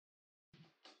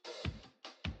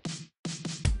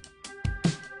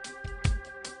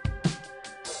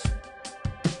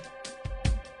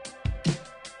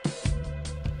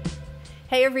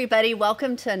Hey everybody,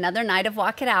 welcome to another night of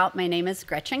Walk It Out. My name is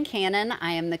Gretchen Cannon.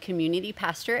 I am the community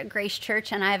pastor at Grace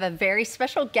Church, and I have a very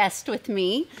special guest with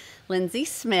me, Lindsay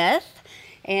Smith,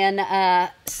 and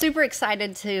super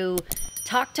excited to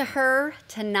talk to her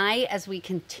tonight as we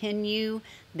continue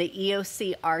the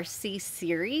EOCRC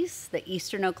series, the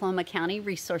Eastern Oklahoma County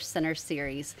Resource Center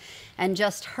series, and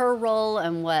just her role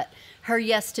and what her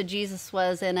yes to Jesus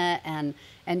was in it, and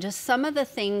just some of the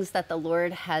things that the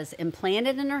Lord has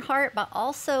implanted in her heart, but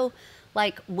also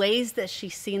like ways that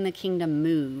she's seen the kingdom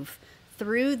move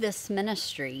through this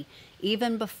ministry,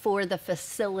 even before the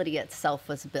facility itself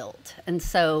was built. And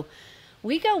so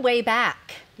we go way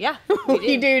back. Yeah,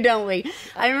 we do, don't we?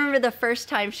 I remember the first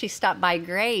time she stopped by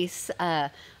Grace,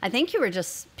 I think you were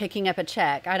just picking up a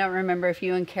check. I don't remember if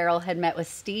you and Carol had met with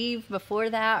Steve before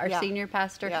that, our senior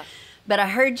pastor. Yeah. But I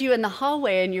heard you in the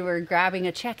hallway and you were grabbing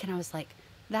a check, and I was like,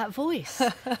 that voice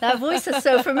is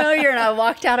so familiar. And I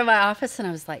walked out of my office and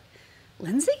I was like,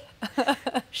 Lindsay?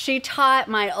 She taught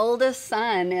my oldest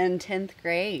son in 10th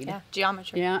grade. Yeah,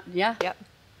 geometry. Yeah. Yep.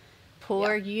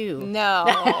 Poor you. No,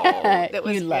 that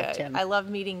was You loved him. I loved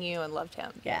meeting you and loved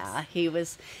him. Yeah, he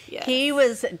was. Yes. He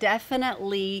was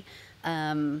definitely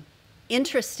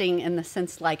interesting in the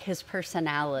sense like his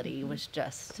personality was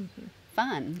just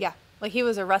fun. Yeah, like he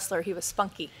was a wrestler. He was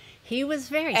spunky. He was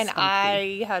very And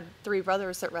spunky. I had 3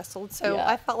 brothers that wrestled, so Yeah.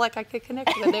 I felt like I could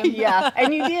connect with him. Yeah,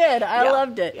 and you did. I Yeah,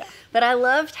 loved it. yeah. But I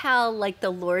loved how like the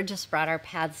Lord just brought our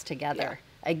paths together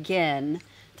again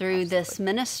through this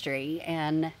ministry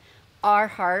and our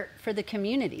heart for the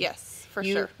community. Yes, for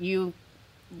sure. You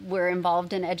were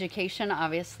involved in education,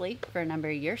 obviously, for a number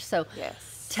of years. So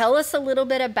Yes. tell us a little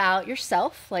bit about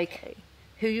yourself, like Okay.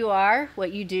 who you are,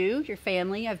 what you do, your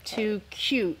family. You have 2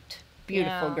 cute,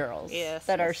 beautiful Yeah. girls Yes,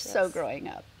 that are yes, so yes. growing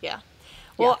up. Yeah.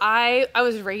 Well, I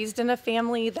was raised in a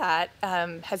family that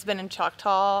has been in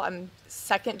Choctaw. I'm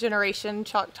second generation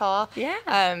Choctaw.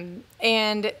 Yeah.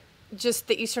 And just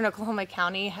the Eastern Oklahoma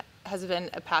County has been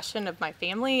a passion of my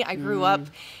family. I grew up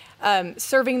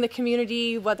serving the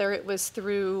community, whether it was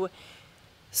through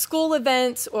school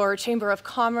events or Chamber of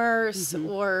Commerce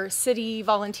or city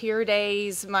volunteer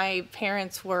days. My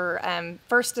parents were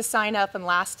first to sign up and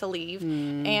last to leave.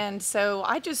 And so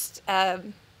I just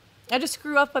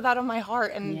grew up with that on my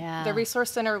heart, and the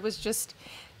Resource Center was just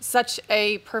such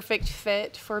a perfect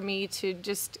fit for me to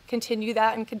just continue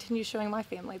that and continue showing my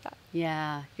family that.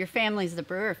 Yeah, your family's the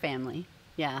Brewer family.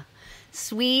 Yeah,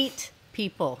 sweet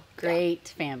people, great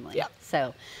family. Yeah.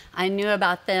 So I knew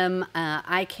about them.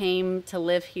 I came to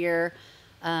live here,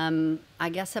 I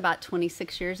guess about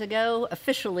 26 years ago,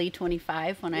 officially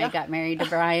 25 when I got married to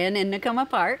Brian in Nakoma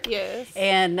Park. Yes.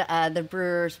 And the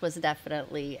Brewers was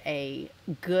definitely a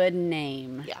good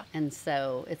name. Yeah. And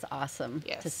so it's awesome to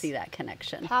Yes. see that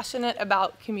connection. Passionate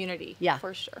about community. Yeah,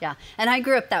 For sure. Yeah, and I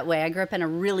grew up that way. I grew up in a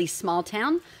really small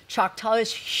town. Choctaw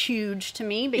is huge to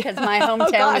me because my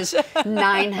hometown is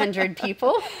 900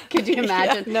 people. Could you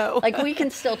imagine? Yeah, no. Like we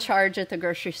can still charge at the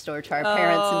grocery store to our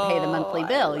parents and pay the monthly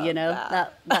bill. You know,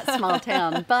 that small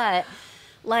town. But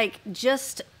like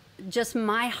just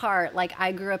my heart. Like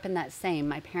I grew up in that same.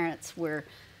 My parents were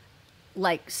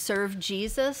like served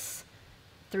Jesus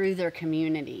through their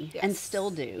community and still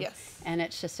do. Yes. And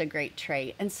it's just a great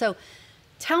trait. And so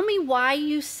tell me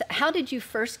how did you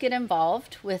first get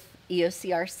involved with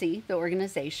EOCRC, the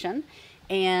organization,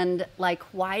 and like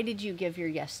why did you give your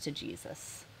yes to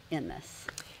Jesus in this?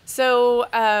 So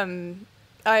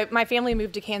my family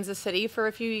moved to Kansas City for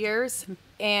a few years,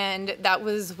 and that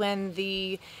was when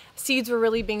the seeds were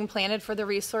really being planted for the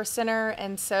Resource Center.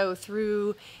 And so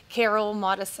through Carol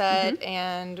Modisette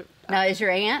and Now, is your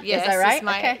aunt? yes, is that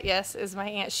right? Yes, is my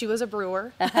aunt. She was a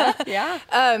brewer. Yeah.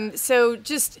 So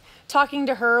just talking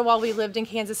to her while we lived in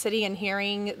Kansas City and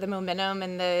hearing the momentum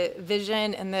and the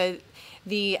vision and the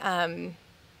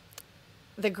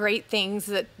great things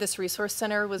that this Resource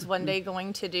Center was one day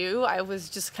going to do, I was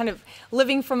just kind of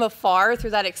living from afar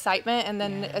through that excitement. And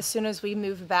then as soon as we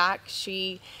moved back,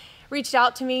 she reached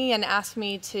out to me and asked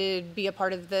me to be a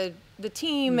part of the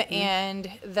team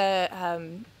and the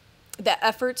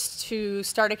efforts to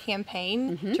start a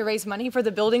campaign to raise money for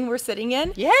the building we're sitting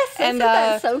in. Yes, and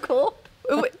that's so cool.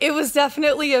 It was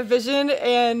definitely a vision,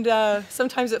 and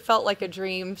sometimes it felt like a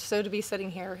dream. So to be sitting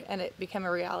here and it became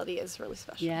a reality is really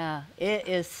special. Yeah, it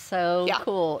is so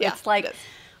cool. Yeah, it's like, it is.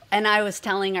 and I was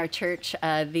telling our church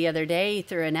the other day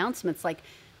through announcements, like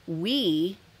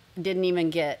we didn't even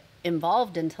get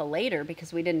involved until later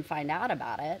because we didn't find out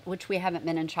about it, which we haven't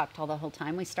been in Choctaw the whole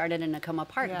time. We started in Nakoma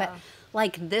Park, but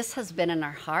like this has been in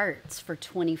our hearts for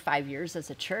 25 years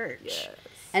as a church. Yes,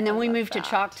 and then I we love moved that. to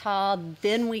Choctaw,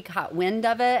 then we caught wind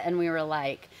of it and we were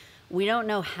like, we don't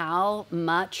know how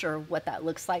much or what that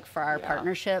looks like for our Yeah.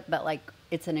 partnership, but like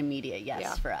it's an immediate yes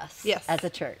Yeah. for us Yes. as a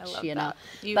church, I love you know. that.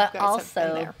 You But guys have been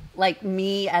also, there. like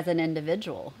me as an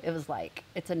individual, it was like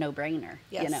it's a no-brainer,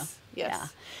 Yes. you know. Yes. Yeah.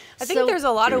 I think So- there's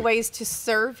a lot of ways to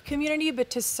serve community, but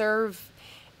to serve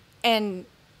and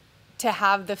to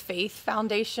have the faith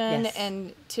foundation Yes.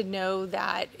 and to know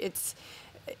that it's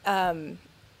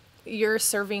you're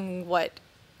serving what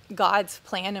God's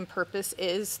plan and purpose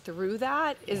is through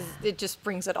that is it just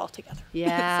brings it all together.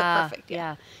 Yeah, It's perfect.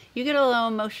 yeah. You get a little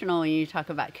emotional when you talk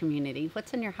about community.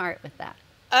 What's in your heart with that?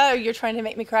 Oh, you're trying to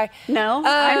make me cry. No,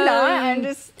 I'm not. I'm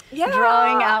just yeah.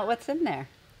 drawing out what's in there.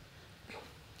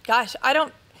 Gosh, I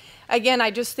don't. Again,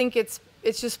 I just think it's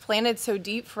just planted so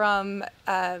deep from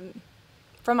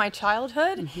my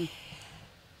childhood, Mm-hmm.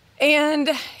 and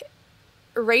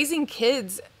raising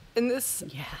kids in this.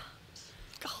 Yeah.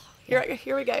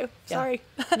 Here we go. Sorry.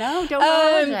 No, don't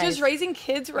apologize. Just raising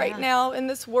kids right Yeah. now in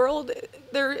this world,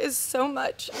 there is so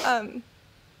much.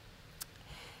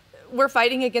 We're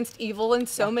fighting against evil in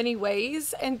so many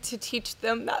ways, and to teach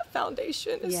them that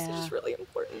foundation is Yeah. just really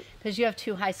important. Because you have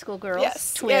 2 high school girls,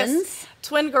 Yes, twins. yes.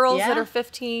 Twin girls that Yeah. are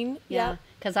 15. Yeah.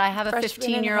 Because I have a Freshmen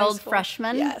in high 15-year-old school.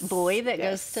 freshman Yes, boy that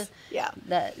yes. goes to, Yeah.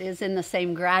 that is in the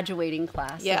same graduating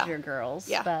class Yeah. as your girls.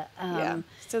 Yeah. But, Yeah.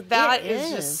 So that it is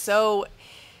just so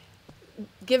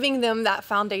giving them that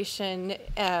foundation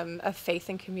of faith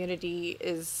and community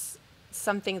is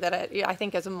something that I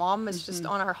think as a mom is just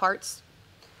on our hearts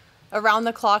around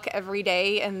the clock every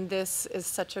day. And this is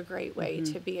such a great way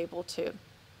to be able to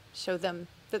show them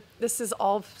that this is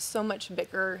all so much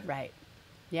bigger Right.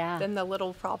 Yeah. than the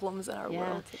little problems in our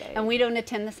world today. And we don't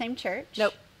attend the same church.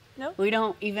 Nope. Nope. We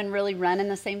don't even really run in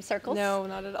the same circles. No,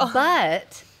 not at all.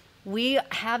 But we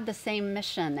have the same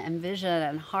mission and vision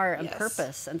and heart and Yes.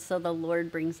 purpose. And so the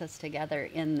Lord brings us together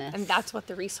in this. And that's what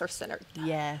the Resource Center does.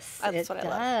 Yes, That's it what I does.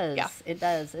 love. Yeah. It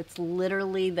does. It's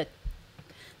literally the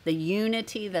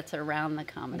unity that's around the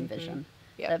common vision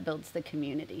Yep. that builds the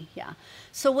community. Yeah.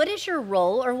 So what is your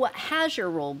role, or what has your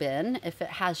role been, if it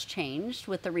has changed,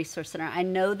 with the Resource Center? I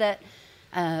know that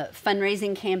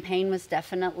fundraising campaign was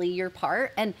definitely your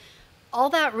part, and all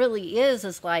that really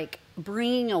is like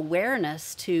bringing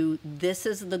awareness to this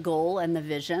is the goal and the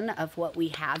vision of what we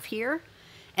have here.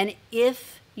 And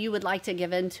if you would like to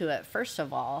give into it, first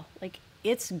of all, like,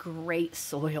 it's great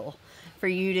soil for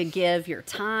you to give your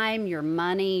time, your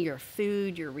money, your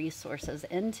food, your resources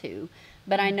into.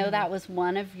 But I know that was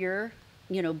one of your,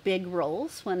 big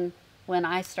roles when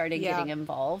I started Yeah. getting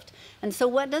involved. And so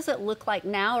what does it look like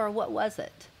now, or what was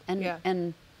it? And Yeah.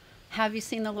 and have you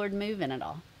seen the Lord move in it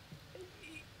all?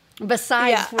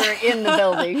 Besides, Yeah. we're in the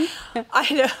building.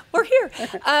 I know, we're here.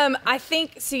 I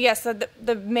think, so yes, so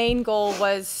the main goal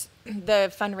was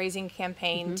the fundraising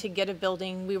campaign to get a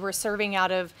building. We were serving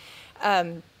out of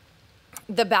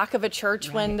the back of a church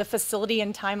when the facility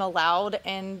and time allowed,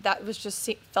 and that was just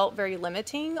felt very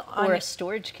limiting. Or a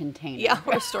storage container. Yeah,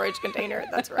 or a storage container.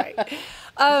 That's right.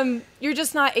 You're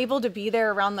just not able to be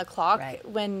there around the clock Right.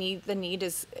 when the need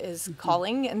is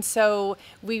calling, and so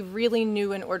we really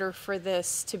knew in order for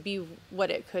this to be what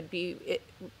it could be,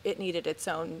 it needed its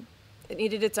own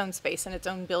space and its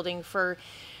own building for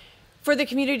the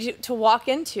community to walk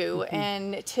into,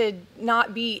 and to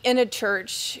not be in a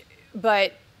church,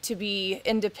 but to be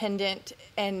independent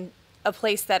and a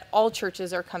place that all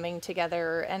churches are coming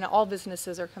together and all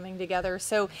businesses are coming together.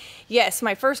 So yes,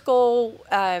 my first goal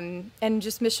and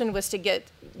just mission was to get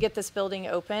this building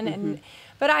open.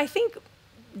 But I think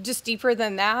just deeper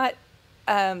than that,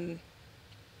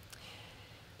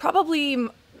 probably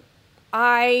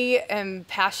I am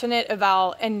passionate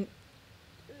about, and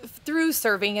through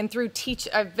serving and through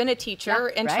I've been a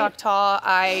teacher Yeah, in right. Choctaw.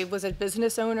 I was a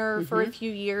business owner for a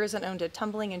few years and owned a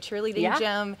tumbling and cheerleading Yeah.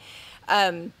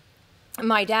 gym.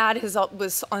 My dad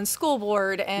was on school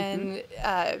board and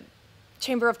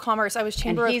Chamber of Commerce. I was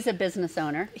Chamber And of he's a business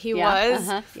owner. He Yeah,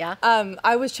 was. Yeah.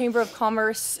 I was Chamber of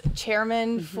Commerce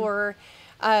chairman for,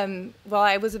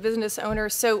 I was a business owner.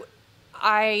 So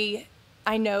I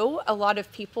know a lot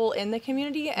of people in the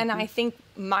community, and I think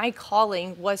my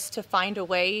calling was to find a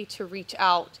way to reach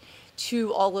out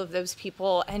to all of those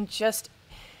people and just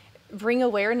bring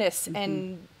awareness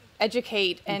and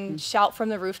educate and shout from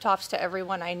the rooftops to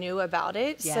everyone I knew about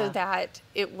it, Yeah. so that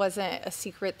it wasn't a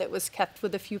secret that was kept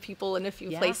with a few people in a few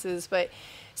Yeah. places, but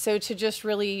so to just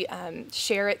really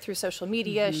share it through social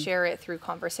media, share it through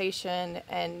conversation,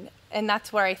 and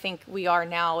that's where I think we are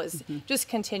now, is just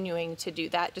continuing to do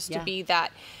that, just Yeah. to be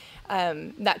that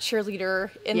that cheerleader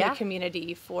in Yeah. the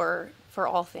community for for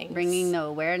all things. Bringing the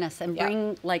awareness and Yeah.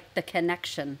 bring like the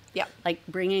connection. Yeah. Like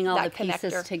bringing all That the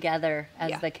pieces connector. together as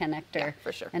Yeah. the connector. Yeah,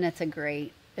 for sure. And it's a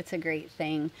great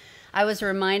thing. I was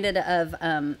reminded of,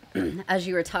 as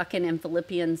you were talking in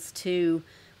Philippians 2,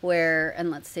 where,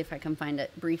 and let's see if I can find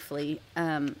it briefly.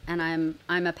 And I'm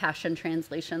a Passion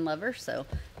Translation lover, so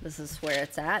this is where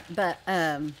it's at. But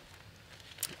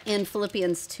in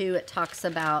Philippians 2, it talks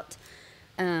about,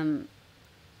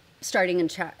 starting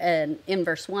in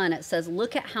verse 1, it says,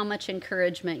 "Look at how much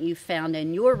encouragement you found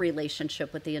in your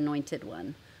relationship with the Anointed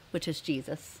One," which is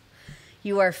Jesus.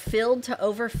 "You are filled to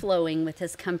overflowing with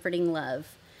his comforting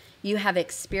love. You have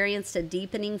experienced a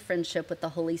deepening friendship with the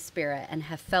Holy Spirit and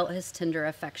have felt his tender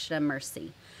affection and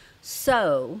mercy.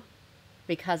 So,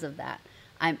 because of that,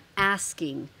 I'm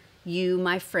asking you,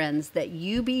 my friends, that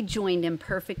you be joined in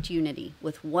perfect unity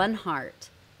with one heart,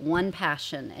 one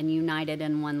passion, and united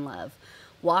in one love,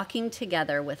 walking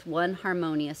together with one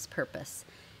harmonious purpose,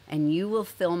 and you will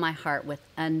fill my heart with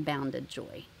unbounded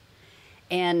joy."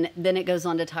 And then it goes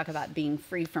on to talk about being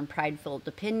free from prideful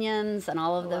opinions and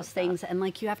all of those things. And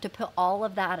like, you have to put all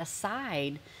of that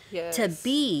aside Yes. to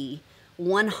be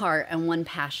one heart and one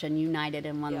passion united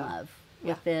in one Yeah. love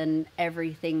Yeah. within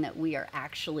everything that we are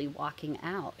actually walking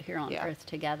out here on Yeah. earth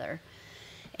together.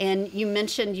 And you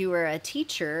mentioned you were a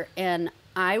teacher, and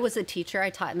I was a teacher. I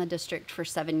taught in the district for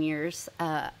 7 years.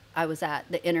 I was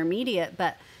at the intermediate,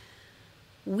 but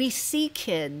we see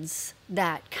kids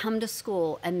that come to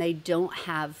school and they don't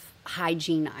have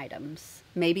hygiene items.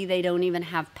 Maybe they don't even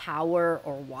have power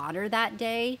or water that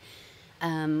day.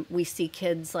 We see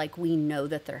kids like, we know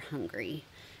that they're hungry.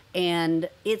 And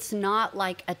it's not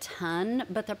like a ton,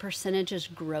 but the percentage is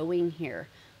growing here.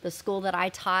 The school that I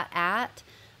taught at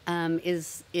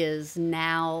is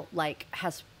now like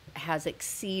has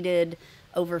exceeded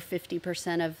over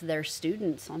 50% of their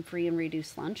students on free and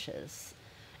reduced lunches.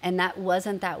 And that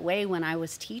wasn't that way when I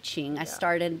was teaching. I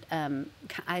started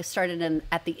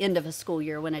at the end of a school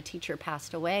year when a teacher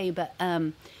passed away, but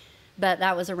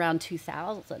that was around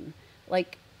 2000.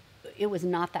 Like, it was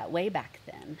not that way back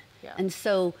then. Yeah. And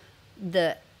so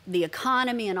the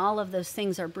economy and all of those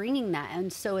things are bringing that.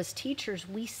 And so as teachers,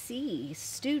 we see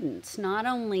students not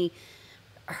only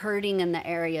hurting in the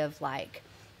area of like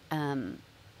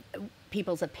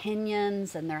people's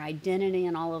opinions and their identity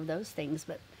and all of those things,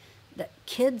 but that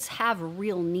kids have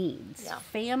real needs. Yeah.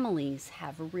 Families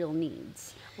have real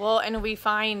needs. Well, and we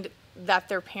find that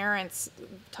their parents,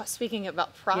 speaking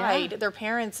about pride, Yeah. their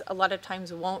parents a lot of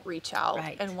times won't reach out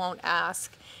Right. and won't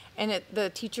ask. And the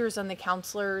teachers and the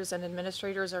counselors and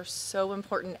administrators are so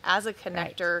important as a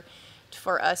connector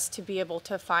for us to be able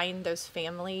to find those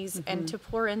families and to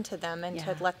pour into them and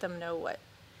Yeah. to let them know what.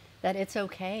 That it's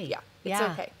okay. Yeah, it's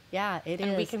okay. Yeah, it is.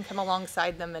 And we can come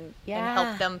alongside them and Yeah.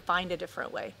 help them find a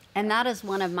different way. And that is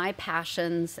one of my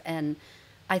passions. And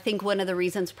I think one of the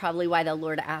reasons probably why the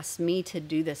Lord asked me to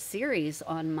do this series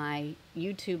on my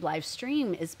YouTube live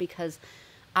stream is because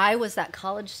I was that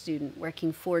college student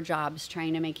working 4 jobs,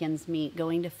 trying to make ends meet,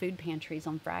 going to food pantries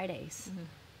on Fridays,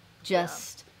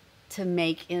 just to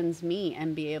make ends meet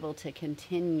and be able to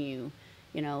continue,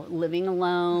 living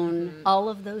alone, all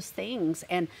of those things.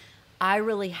 And I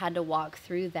really had to walk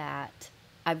through that.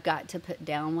 I've got to put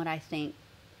down what I think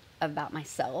about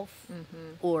myself,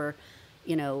 or,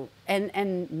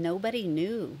 and nobody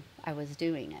knew I was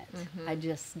doing it. I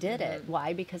just did it.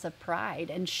 Why? Because of pride.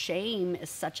 And shame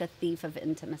is such a thief of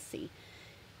intimacy.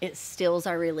 It steals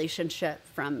our relationship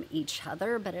from each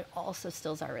other, but it also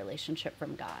steals our relationship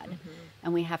from God.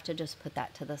 And we have to just put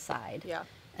that to the side. Yeah.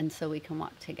 And so we can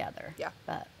walk together. Yeah.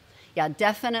 But yeah,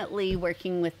 definitely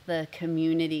working with the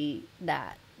community,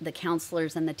 that the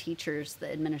counselors and the teachers,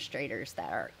 the administrators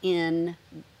that are in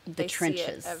the They see it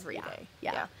trenches every Yeah, day.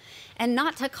 Yeah. Yeah. And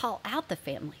not to call out the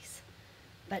families,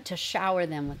 but to shower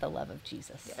them with the love of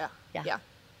Jesus. Yeah. Yeah. Yeah.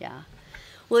 Yeah.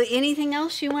 Well, anything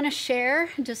else you want to share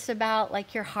just about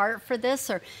like your heart for this,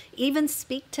 or even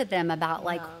speak to them about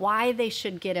like why they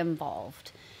should get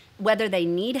involved, whether they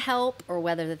need help or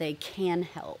whether they can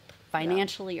help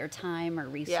financially or time or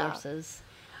resources?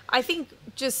 I think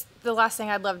just the last thing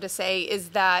I'd love to say is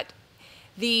that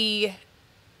the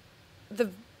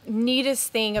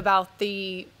neatest thing about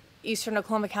the Eastern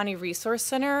Oklahoma County Resource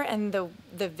Center and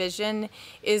the vision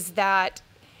is that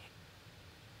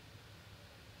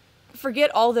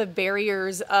forget all the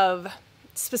barriers of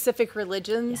specific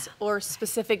religions or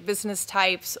specific business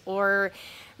types or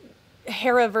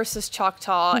Hera versus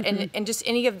Choctaw and just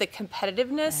any of the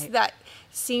competitiveness that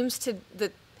seems to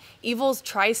the evils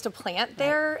tries to plant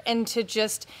there, and to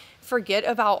just forget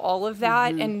about all of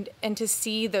that, and to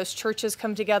see those churches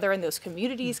come together and those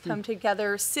communities come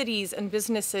together, cities and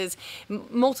businesses,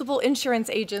 multiple insurance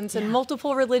agents and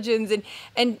multiple religions,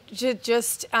 and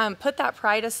just put that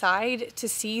pride aside to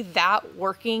see that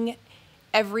working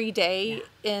every day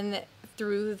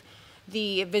through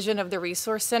the vision of the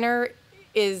Resource Center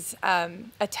is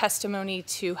a testimony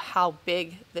to how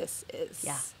big this is.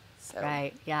 Yeah. So.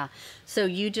 Right. Yeah. So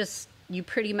you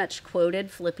pretty much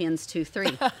quoted Philippians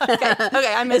 2:3.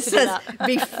 Okay, I missed it.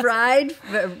 Be fried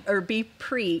or be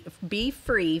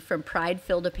free from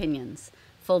pride-filled opinions,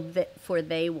 for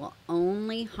they will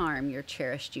only harm your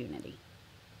cherished unity.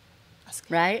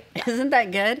 Right? Yeah. Isn't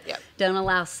that good? Yep. Don't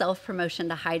allow self-promotion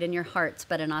to hide in your hearts,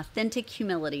 but in authentic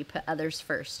humility, put others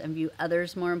first and view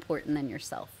others more important than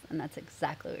yourself. And that's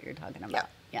exactly what you're talking about. Yep.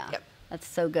 Yeah. Yep. That's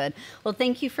so good. Well,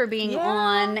 thank you for being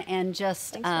on, and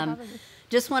just want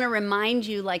to remind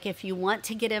you, like, if you want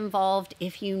to get involved,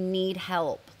 if you need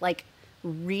help, like,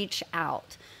 reach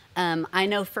out. I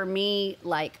know for me,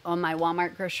 like on my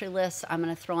Walmart grocery list, I'm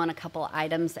going to throw on a couple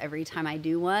items every time I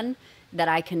do one that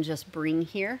I can just bring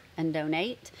here and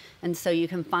donate. And so you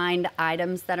can find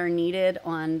items that are needed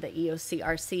on the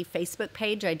EOCRC Facebook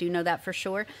page. I do know that for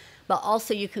sure. But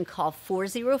also you can call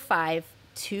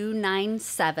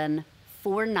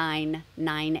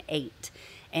 405-297-4998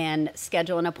 and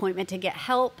schedule an appointment to get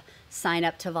help, sign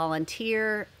up to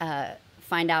volunteer,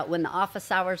 find out when the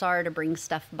office hours are to bring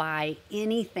stuff by,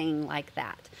 anything like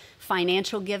that.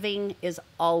 Financial giving is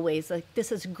always, like,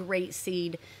 this is great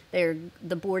seed.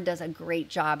 The board does a great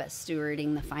job at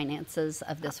stewarding the finances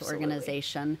of this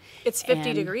organization. It's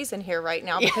 50 degrees in here right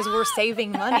now because we're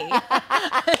saving money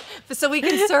so we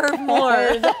can serve more.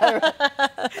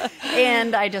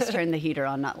 And I just turned the heater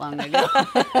on not long ago.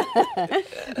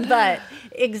 But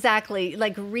exactly,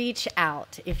 like, reach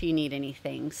out if you need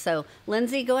anything. So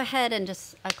Lindsay, go ahead and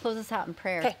just close us out in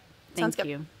prayer. Okay, sounds good.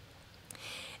 Thank you.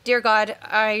 Dear God,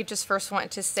 I just first want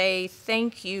to say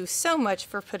thank you so much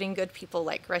for putting good people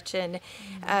like Gretchen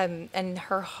and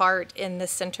her heart in the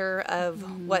center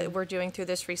of what we're doing through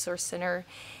this resource center.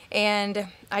 And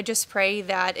I just pray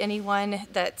that anyone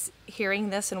that's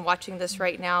hearing this and watching this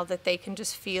right now, that they can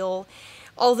just feel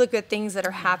all the good things that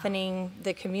are happening,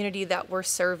 the community that we're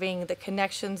serving, the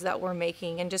connections that we're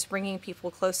making, and just bringing people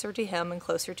closer to Him and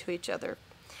closer to each other.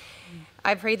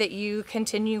 I pray that you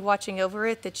continue watching over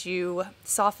it, that you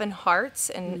soften hearts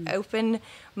and open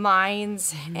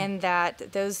minds, and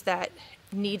that those that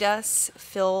need us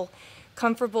feel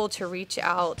comfortable to reach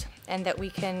out, and that we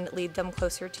can lead them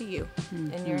closer to you.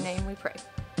 In your name we pray.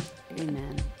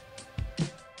 Amen.